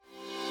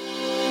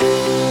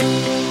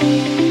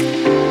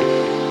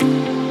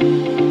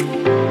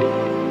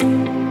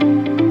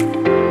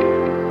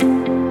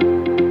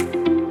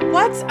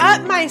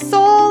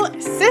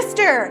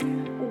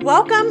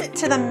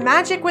to the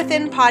Magic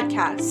Within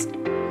podcast.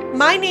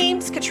 My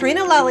name's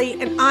Katrina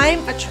Lelly, and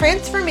I'm a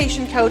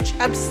transformation coach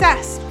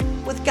obsessed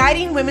with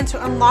guiding women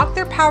to unlock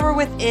their power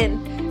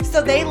within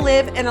so they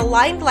live an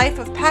aligned life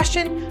of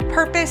passion,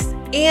 purpose,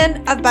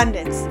 and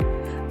abundance.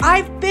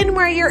 I've been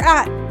where you're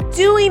at,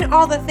 doing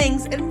all the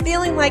things and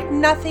feeling like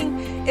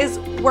nothing is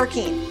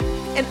working.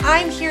 And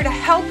I'm here to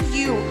help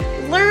you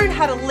learn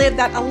how to live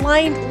that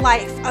aligned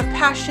life of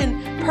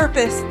passion,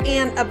 purpose,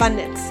 and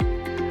abundance.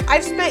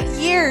 I've spent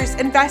years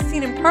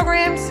investing in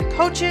programs,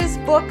 coaches,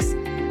 books,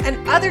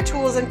 and other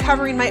tools,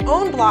 uncovering my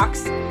own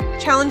blocks,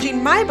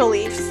 challenging my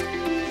beliefs,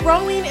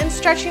 growing and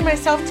stretching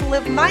myself to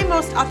live my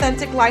most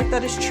authentic life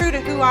that is true to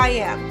who I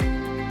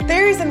am.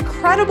 There is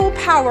incredible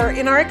power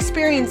in our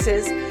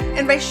experiences,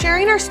 and by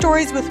sharing our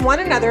stories with one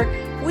another,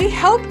 we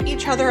help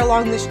each other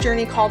along this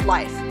journey called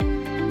life.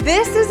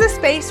 This is a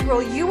space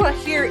where you will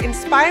hear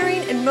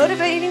inspiring and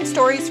motivating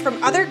stories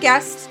from other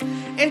guests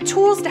and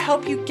tools to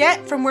help you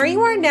get from where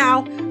you are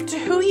now to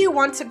who you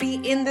want to be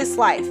in this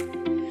life.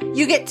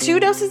 You get 2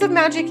 doses of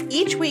magic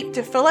each week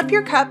to fill up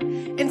your cup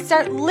and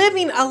start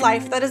living a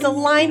life that is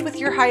aligned with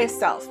your highest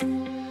self.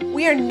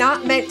 We are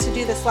not meant to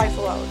do this life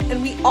alone,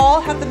 and we all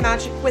have the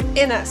magic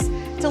within us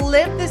to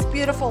live this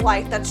beautiful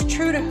life that's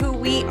true to who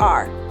we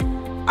are.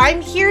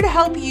 I'm here to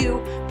help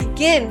you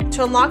begin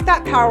to unlock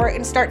that power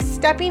and start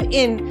stepping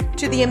in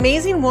to the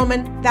amazing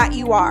woman that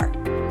you are.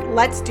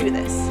 Let's do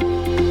this.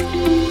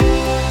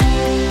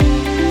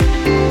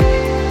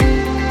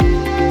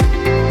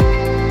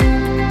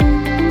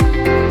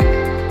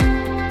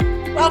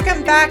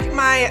 Welcome back,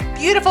 my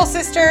beautiful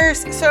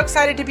sisters. So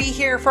excited to be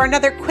here for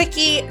another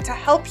Quickie to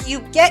help you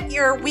get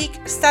your week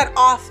set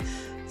off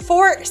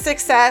for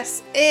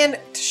success and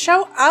to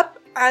show up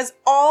as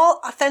all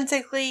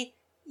authentically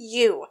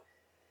you.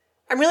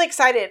 I'm really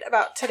excited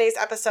about today's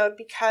episode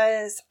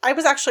because I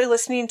was actually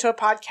listening to a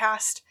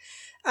podcast,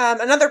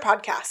 another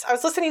podcast. I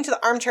was listening to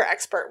The Armchair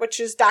Expert, which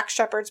is Dax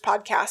Shepard's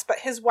podcast, but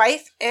his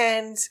wife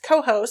and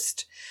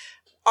co-host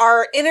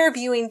are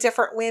interviewing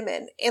different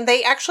women, and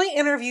they actually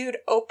interviewed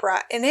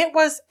Oprah, and it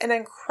was an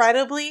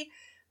incredibly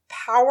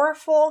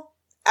powerful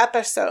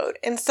episode.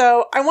 And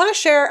so I want to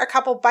share a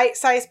couple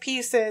bite-sized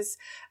pieces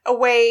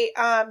away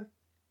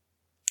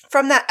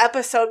from that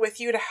episode with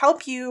you to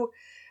help you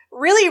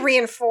really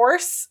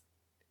reinforce,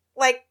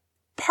 like,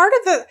 part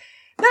of the,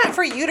 not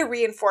for you to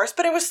reinforce,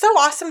 but it was so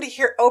awesome to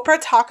hear Oprah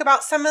talk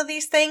about some of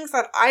these things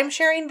that I'm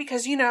sharing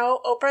because, you know,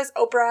 Oprah's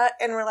Oprah,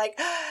 and we're like,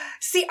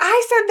 see,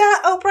 I said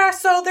that, Oprah,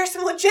 so there's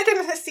some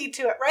legitimacy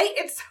to it, right?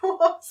 It's so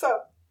awesome.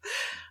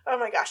 Oh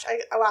my gosh,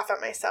 I laugh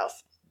at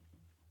myself.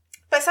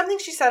 But something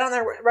she said on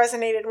there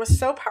resonated and was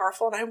so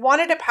powerful, and I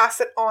wanted to pass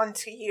it on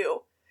to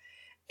you.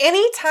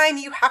 Anytime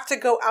you have to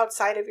go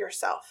outside of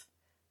yourself,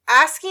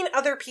 asking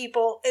other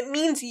people, it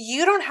means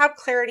you don't have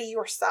clarity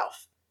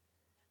yourself.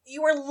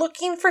 You are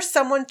looking for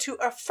someone to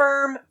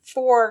affirm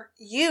for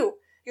you.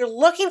 You're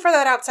looking for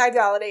that outside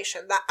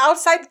validation, that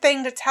outside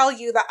thing to tell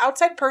you, that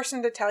outside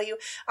person to tell you,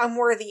 I'm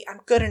worthy, I'm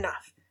good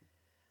enough.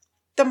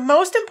 The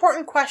most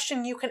important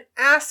question you can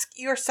ask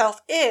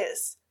yourself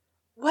is,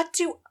 what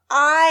do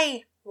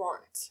I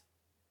want?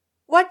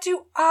 What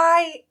do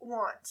I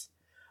want?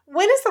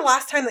 When is the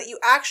last time that you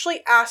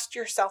actually asked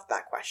yourself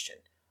that question?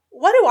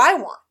 What do I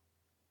want?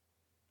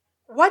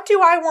 What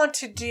do I want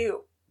to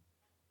do?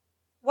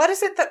 What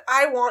is it that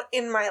I want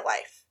in my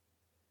life?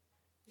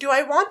 Do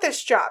I want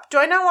this job? Do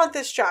I not want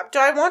this job? Do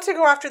I want to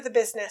go after the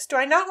business? Do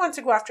I not want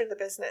to go after the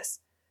business?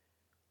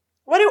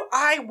 What do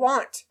I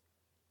want?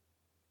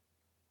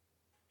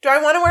 Do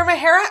I want to wear my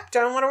hair up? Do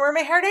I want to wear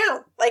my hair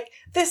down? Like,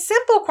 the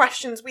simple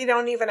questions we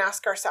don't even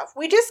ask ourselves.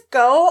 We just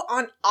go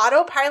on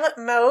autopilot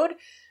mode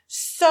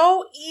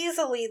so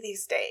easily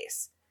these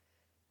days.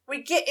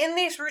 We get in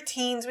these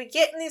routines, we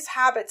get in these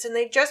habits, and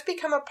they just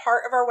become a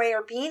part of our way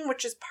of being,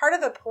 which is part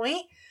of the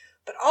point.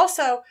 But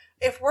also,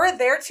 if we're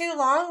there too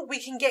long, we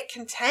can get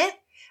content,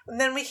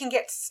 and then we can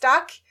get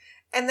stuck,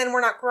 and then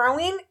we're not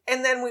growing,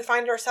 and then we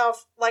find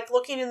ourselves like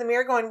looking in the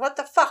mirror going, what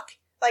the fuck?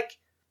 Like,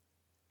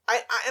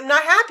 I'm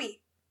not happy.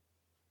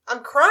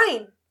 I'm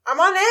crying. I'm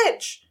on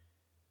edge.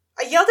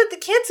 I yelled at the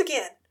kids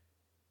again.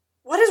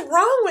 What is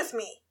wrong with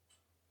me?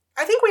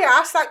 I think we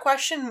ask that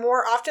question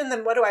more often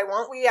than what do I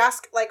want? We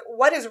ask, like,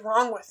 what is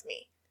wrong with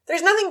me?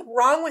 There's nothing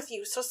wrong with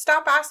you, so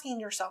stop asking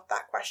yourself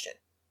that question.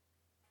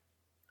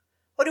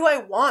 What do I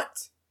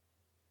want?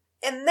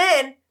 And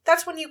then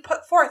that's when you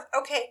put forth,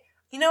 okay,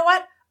 you know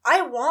what?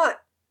 I want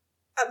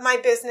my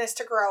business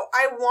to grow.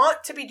 I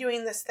want to be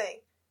doing this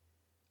thing.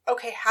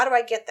 Okay, how do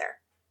I get there?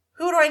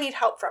 Who do I need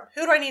help from?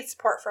 Who do I need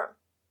support from?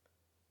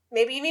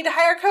 Maybe you need to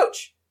hire a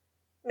coach.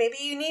 Maybe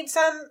you need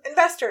some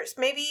investors.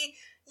 Maybe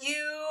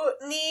you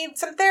need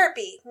some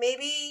therapy.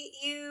 Maybe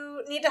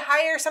you need to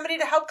hire somebody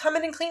to help come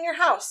in and clean your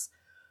house.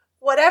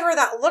 Whatever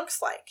that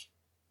looks like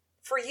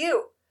for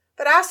you.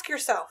 But ask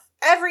yourself,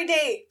 every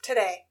day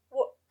today,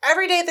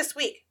 every day this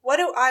week, what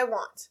do I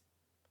want?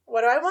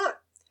 What do I want?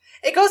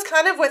 It goes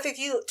kind of with, if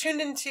you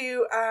tuned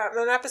into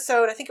an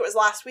episode, I think it was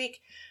last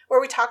week,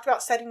 where we talked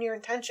about setting your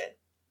intention.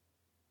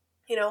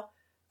 You know,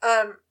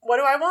 what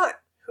do I want?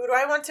 Who do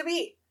I want to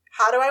be?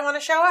 How do I want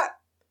to show up?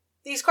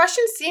 These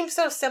questions seem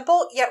so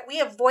simple, yet we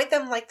avoid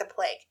them like the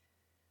plague.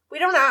 We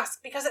don't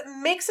ask because it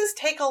makes us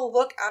take a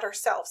look at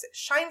ourselves. It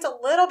shines a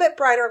little bit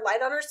brighter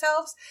light on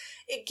ourselves.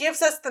 It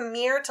gives us the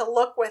mirror to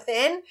look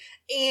within,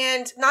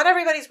 and not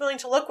everybody's willing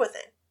to look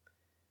within.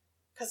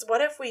 Because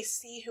what if we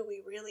see who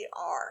we really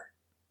are?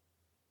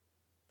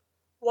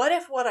 What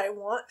if what I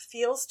want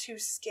feels too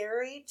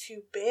scary,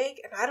 too big,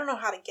 and I don't know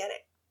how to get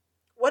it?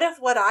 What if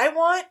what I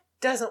want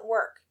doesn't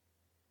work?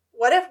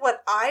 What if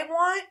what I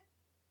want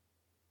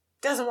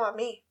doesn't want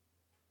me?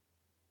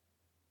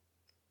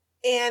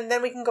 And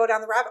then we can go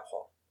down the rabbit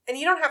hole. And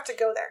you don't have to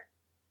go there.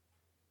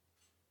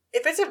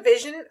 If it's a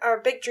vision or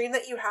a big dream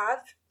that you have,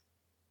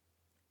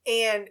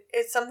 and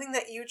it's something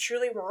that you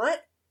truly want,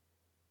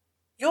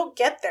 you'll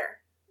get there.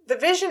 The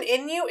vision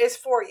in you is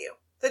for you.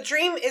 The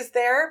dream is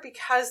there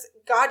because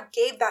God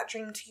gave that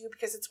dream to you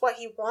because it's what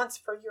He wants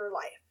for your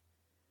life.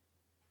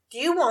 Do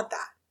you want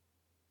that?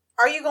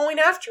 Are you going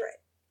after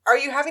it? Are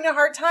you having a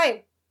hard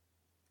time?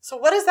 So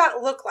what does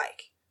that look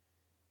like?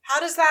 How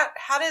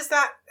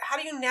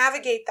do you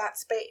navigate that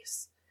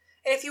space?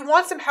 And if you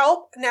want some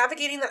help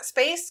navigating that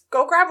space,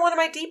 go grab one of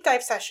my deep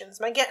dive sessions,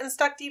 my Get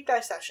Unstuck deep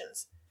dive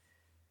sessions.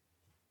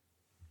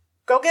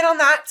 Go get on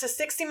that. It's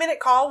a 60-minute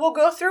call. We'll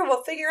go through.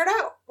 We'll figure it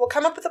out. We'll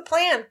come up with a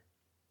plan.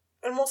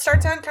 And we'll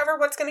start to uncover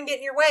what's going to get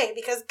in your way.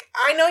 Because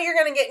I know you're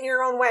going to get in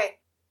your own way.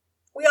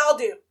 We all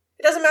do.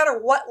 It doesn't matter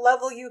what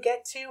level you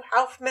get to,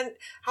 how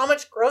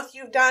much growth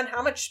you've done,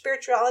 how much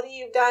spirituality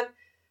you've done,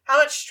 how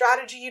much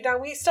strategy you've done.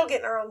 We still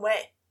get in our own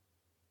way.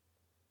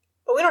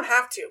 But we don't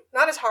have to.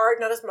 Not as hard,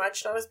 not as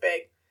much, not as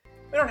big.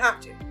 We don't have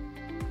to.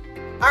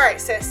 All right,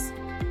 sis.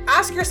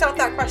 Ask yourself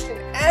that question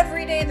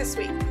every day this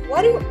week.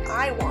 What do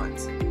I want?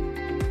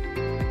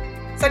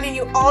 Sending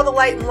you all the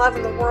light and love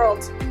in the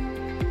world.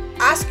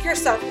 Ask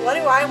yourself, what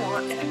do I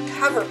want? And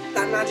uncover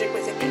that magic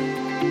within you.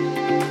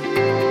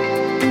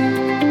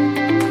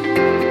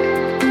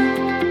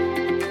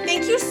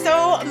 Thank you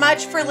so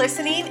much for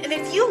listening. And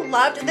if you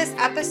loved this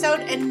episode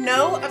and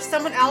know of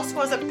someone else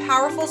who has a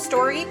powerful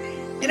story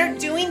and are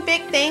doing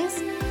big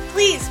things,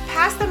 please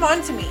pass them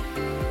on to me.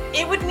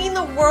 It would mean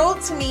the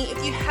world to me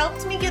if you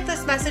helped me get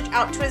this message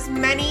out to as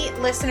many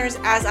listeners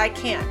as I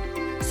can.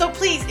 So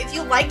please, if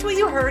you liked what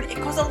you heard, it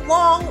goes a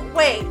long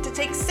way to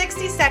take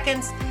 60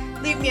 seconds,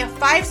 leave me a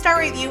 5-star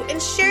review, and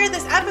share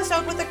this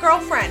episode with a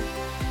girlfriend.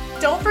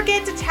 Don't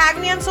forget to tag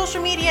me on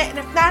social media, and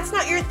if that's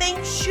not your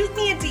thing, shoot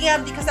me a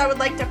DM because I would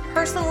like to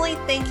personally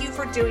thank you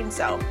for doing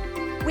so.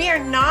 We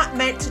are not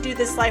meant to do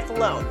this life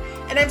alone,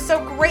 and I'm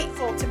so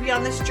grateful to be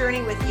on this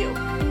journey with you.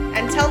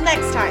 Until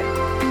next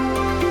time.